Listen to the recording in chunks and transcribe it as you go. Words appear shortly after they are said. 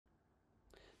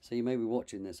So you may be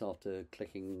watching this after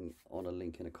clicking on a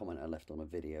link in a comment I left on a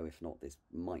video. If not, this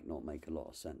might not make a lot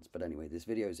of sense. But anyway, this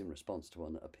video is in response to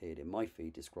one that appeared in my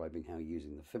feed describing how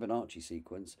using the Fibonacci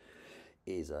sequence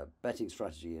is a betting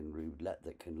strategy in roulette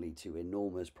that can lead to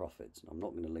enormous profits. And I'm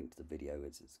not going to link to the video,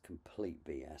 it's complete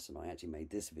BS. And I actually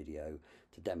made this video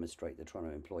to demonstrate that trying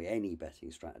to employ any betting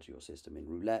strategy or system in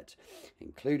roulette,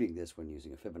 including this one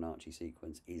using a Fibonacci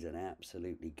sequence, is an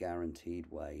absolutely guaranteed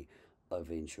way of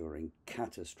ensuring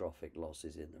catastrophic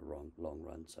losses in the long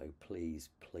run. So please,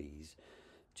 please,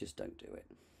 just don't do it.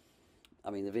 I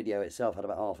mean, the video itself had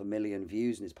about 500,000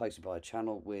 views and it's posted by a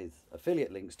channel with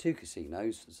affiliate links to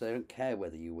casinos, so they don't care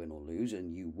whether you win or lose,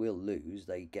 and you will lose.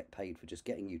 They get paid for just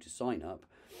getting you to sign up,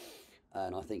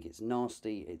 and I think it's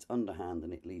nasty, it's underhand,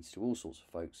 and it leads to all sorts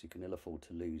of folks who can ill afford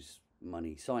to lose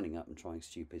money signing up and trying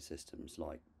stupid systems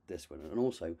like this one. And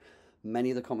also,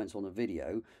 many of the comments on the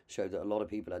video showed that a lot of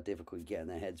people had difficulty getting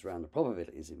their heads around the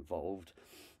probabilities involved.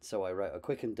 So I wrote a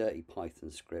quick and dirty Python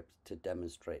script to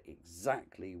demonstrate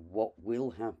exactly what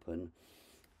will happen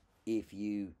if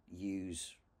you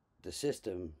use the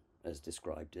system as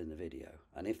described in the video.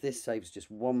 And if this saves just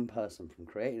one person from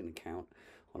creating an account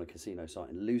on a casino site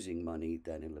and losing money,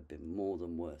 then it'll have been more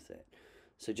than worth it.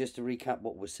 So just to recap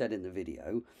what was said in the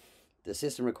video, the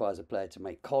system requires a player to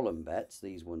make column bets,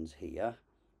 these ones here,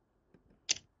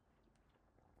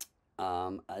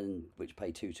 and which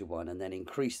pay 2 to 1, and then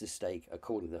increase the stake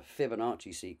according to the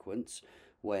Fibonacci sequence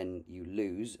when you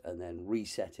lose, and then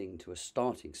resetting to a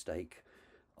starting stake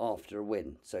after a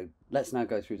win. So let's now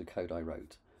go through the code I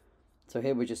wrote. So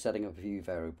here we're just setting up a few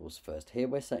variables first. Here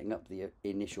we're setting up the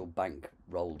initial bank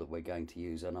roll that we're going to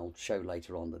use, and I'll show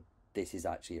later on that this is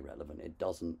actually irrelevant. It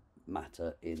doesn't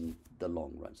matter in the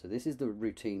long run. So this is the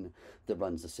routine that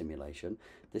runs the simulation.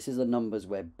 This is the numbers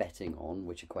we're betting on,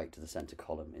 which equate to the center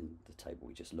column in the table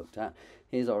we just looked at.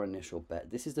 Here's our initial bet.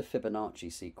 This is the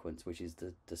Fibonacci sequence, which is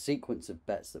the sequence of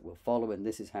bets that we'll follow, and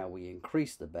this is how we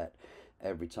increase the bet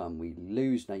every time we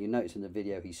lose. Now you notice in the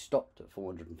video he stopped at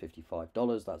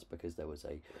 $455. That's because there was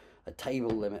a table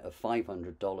limit of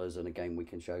 $500, and again we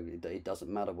can show that it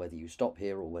doesn't matter whether you stop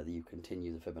here or whether you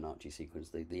continue the Fibonacci sequence,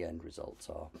 the end results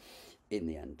are in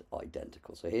the end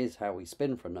identical. So here's how we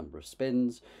spin for a number of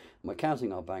spins, and we're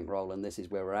counting our bankroll, and this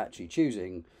is where we're actually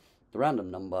choosing the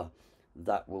random number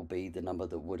that will be the number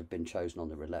that would have been chosen on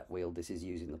the roulette wheel. This is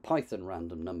using the Python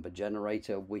random number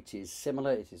generator, which is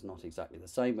similar. It is not exactly the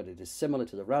same, but it is similar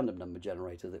to the random number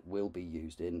generator that will be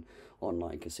used in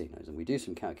online casinos. And we do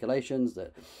some calculations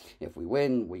that if we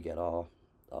win, we get our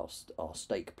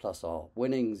stake plus our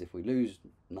winnings. If we lose,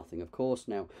 nothing, of course.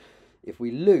 Now, if we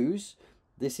lose,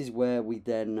 this is where we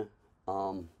then,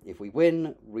 if we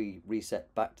win, we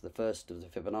reset back to the first of the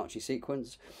Fibonacci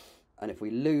sequence. And if we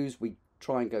lose, we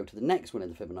try and go to the next one in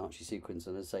the Fibonacci sequence,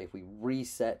 and as I say,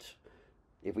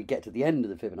 if we get to the end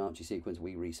of the Fibonacci sequence,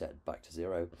 we reset back to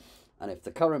 0. And if the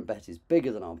current bet is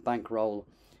bigger than our bankroll,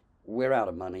 we're out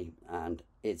of money and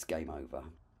it's game over.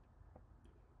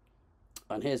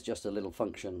 And here's just a little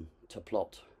function to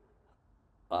plot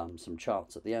some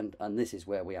charts at the end, and this is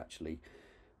where we actually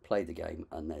play the game,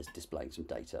 and there's displaying some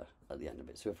data at the end of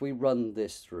it. So if we run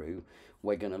this through,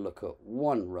 we're going to look at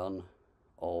one run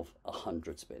of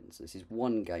 100 spins. This is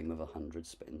one game of 100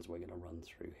 spins we're going to run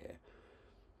through here.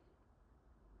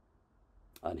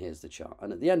 And here's the chart.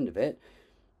 And at the end of it,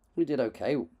 we did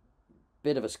okay.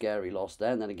 Bit of a scary loss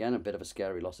there, and then again a bit of a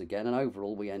scary loss again, and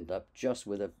overall we end up just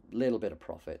with a little bit of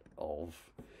profit of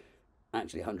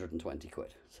actually 120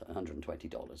 quid. So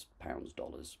 $120, pounds,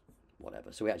 dollars,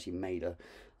 whatever. So we actually made a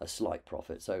slight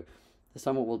profit. So this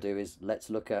time what we'll do is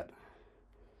let's look at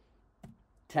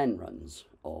 10 runs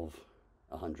of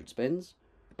 100 spins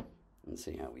and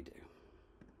see how we do.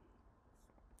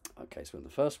 Okay, so in the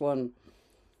first one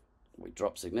we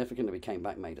dropped significantly, we came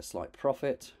back, made a slight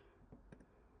profit.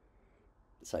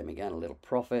 Same again, a little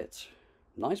profit,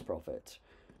 nice profit,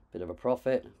 bit of a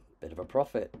profit, bit of a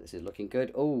profit. This is looking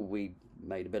good. Oh, we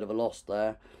made a bit of a loss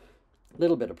there,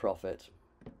 little bit of profit,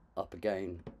 up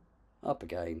again,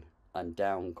 and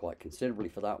down quite considerably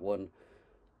for that one.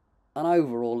 And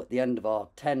overall, at the end of our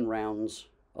 10 rounds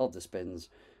of the spins,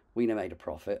 we made a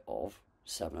profit of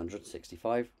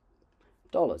 $765,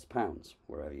 pounds,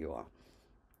 wherever you are.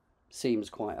 Seems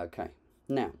quite okay.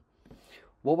 Now,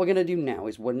 what we're going to do now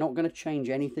is we're not going to change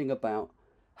anything about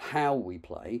how we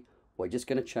play. We're just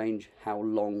going to change how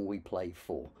long we play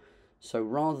for. So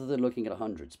rather than looking at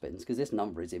 100 spins, because this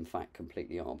number is in fact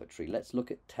completely arbitrary, let's look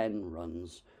at 10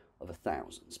 runs of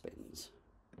 1,000 spins.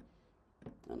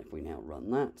 And if we now run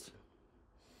that,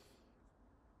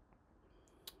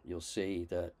 you'll see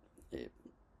that it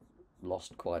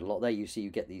lost quite a lot there. You see you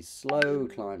get these slow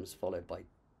climbs followed by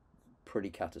pretty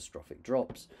catastrophic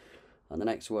drops. And the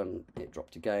next one, it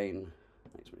dropped again.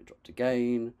 Next one, it dropped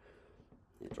again.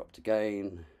 It dropped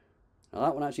again. Now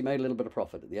that one actually made a little bit of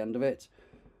profit at the end of it.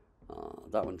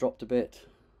 That one dropped a bit.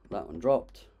 That one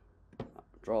dropped. That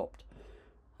one dropped.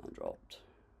 And dropped.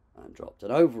 And dropped.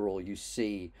 And overall, you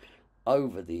see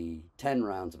over the 10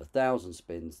 rounds of 1,000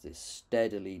 spins, this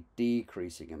steadily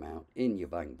decreasing amount in your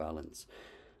bank balance.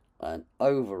 And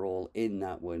overall, in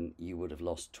that one, you would have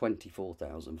lost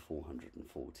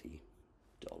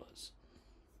 $24,440.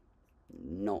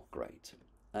 Not great.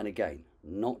 And again,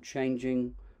 not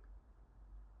changing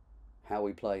how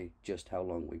we play, just how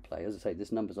long we play. As I say,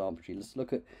 this number's arbitrary. Let's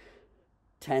look at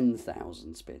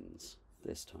 10,000 spins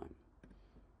this time.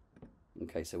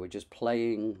 Okay, so we're just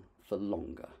playing for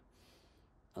longer.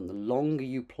 And the longer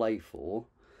you play for,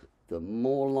 the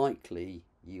more likely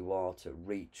you are to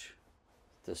reach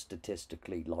the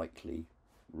statistically likely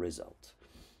result.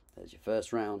 There's your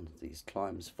first round, these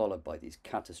climbs followed by these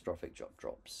catastrophic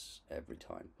drops every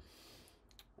time.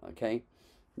 Okay,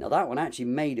 now that one actually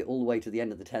made it all the way to the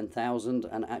end of the 10,000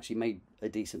 and actually made a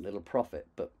decent little profit.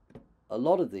 But a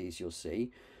lot of these, you'll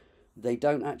see, they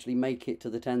don't actually make it to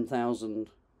the 10,000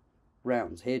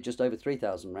 rounds. Here, just over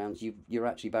 3,000 rounds, you're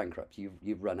actually bankrupt.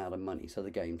 You've run out of money, so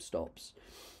the game stops.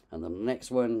 And then the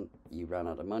next one, you ran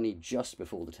out of money just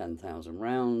before the 10,000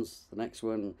 rounds. The next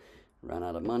one, ran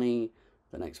out of money.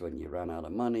 The next one, you ran out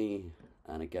of money,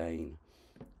 and again.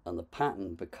 And the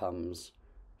pattern becomes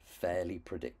fairly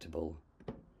predictable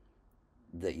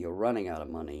that you're running out of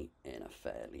money in a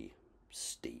fairly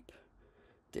steep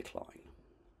decline.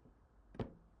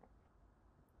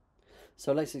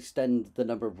 So let's extend the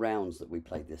number of rounds that we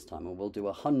played this time, and we'll do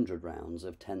 100 rounds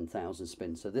of 10,000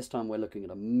 spins. So this time we're looking at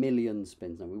 1,000,000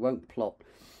 spins. Now we won't plot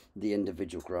the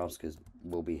individual graphs because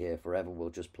we'll be here forever.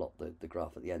 We'll just plot the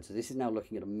graph at the end. So this is now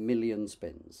looking at 1,000,000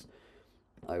 spins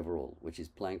overall, which is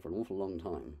playing for an awful long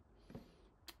time.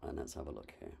 And let's have a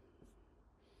look here.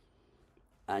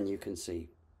 And you can see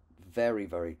very,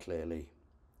 very clearly,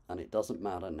 and it doesn't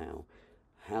matter now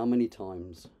how many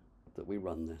times that we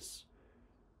run this,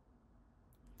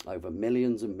 over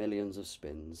millions and millions of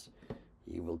spins,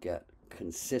 you will get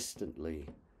consistently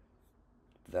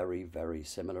very, very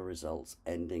similar results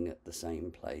ending at the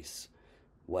same place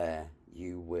where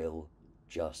you will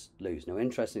just lose. Now,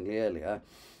 interestingly, earlier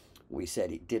we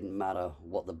said it didn't matter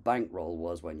what the bankroll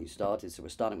was when you started. So we're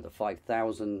starting with a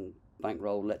 5,000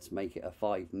 bankroll. Let's make it a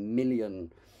 $5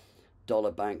 million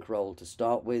bankroll to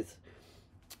start with.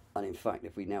 And in fact,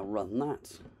 if we now run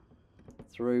that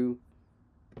through,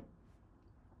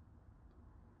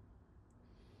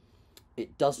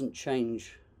 it doesn't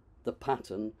change the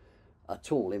pattern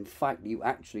at all. In fact, you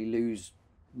actually lose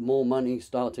more money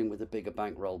starting with a bigger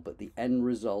bankroll, but the end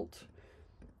result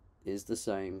is the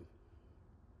same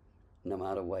no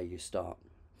matter where you start.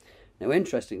 Now,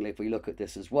 interestingly, if we look at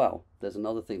this as well, there's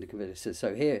another thing to consider.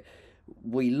 So here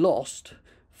we lost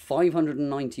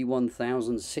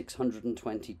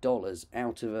 $591,620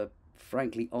 out of a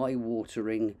frankly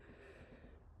eye-watering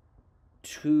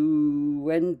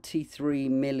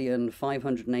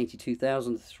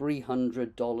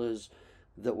 $23,582,300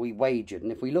 that we wagered.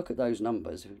 And if we look at those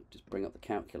numbers, just bring up the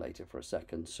calculator for a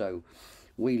second. So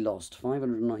we lost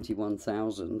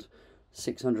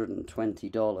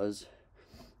 $591,620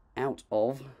 out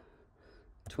of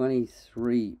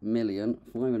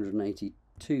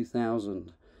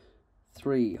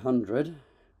 $23,582,300,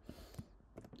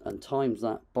 and times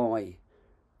that by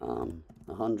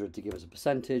 100 to give us a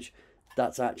percentage.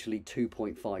 That's actually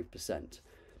 2.5%,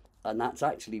 and that's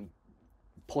actually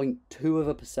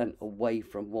 0.2% away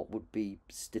from what would be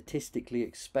statistically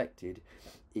expected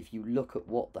if you look at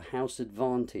what the house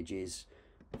advantage is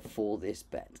for this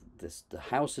bet. The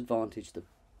house advantage, the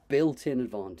built-in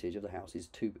advantage of the house is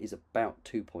about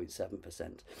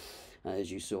 2.7%. As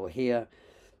you saw here,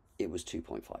 it was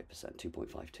 2.5%,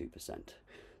 2.52%.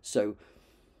 So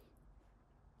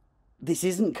this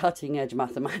isn't cutting-edge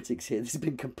mathematics here. This has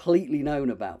been completely known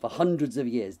about for hundreds of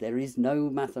years. There is no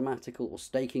mathematical or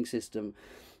staking system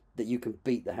that you can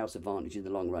beat the house advantage in the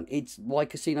long run. It's why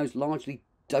casinos largely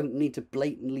don't need to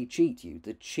blatantly cheat you.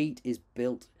 The cheat is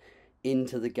built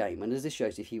into the game. And as this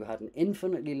shows, if you had an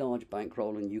infinitely large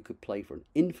bankroll and you could play for an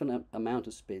infinite amount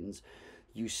of spins,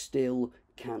 you still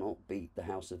cannot beat the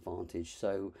house advantage.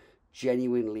 So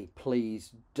genuinely,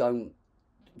 please don't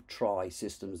try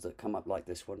systems that come up like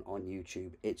this one on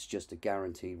YouTube. It's just a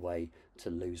guaranteed way to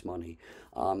lose money.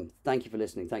 Thank you for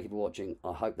listening. Thank you for watching.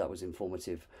 I hope that was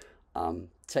informative.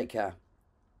 Take care.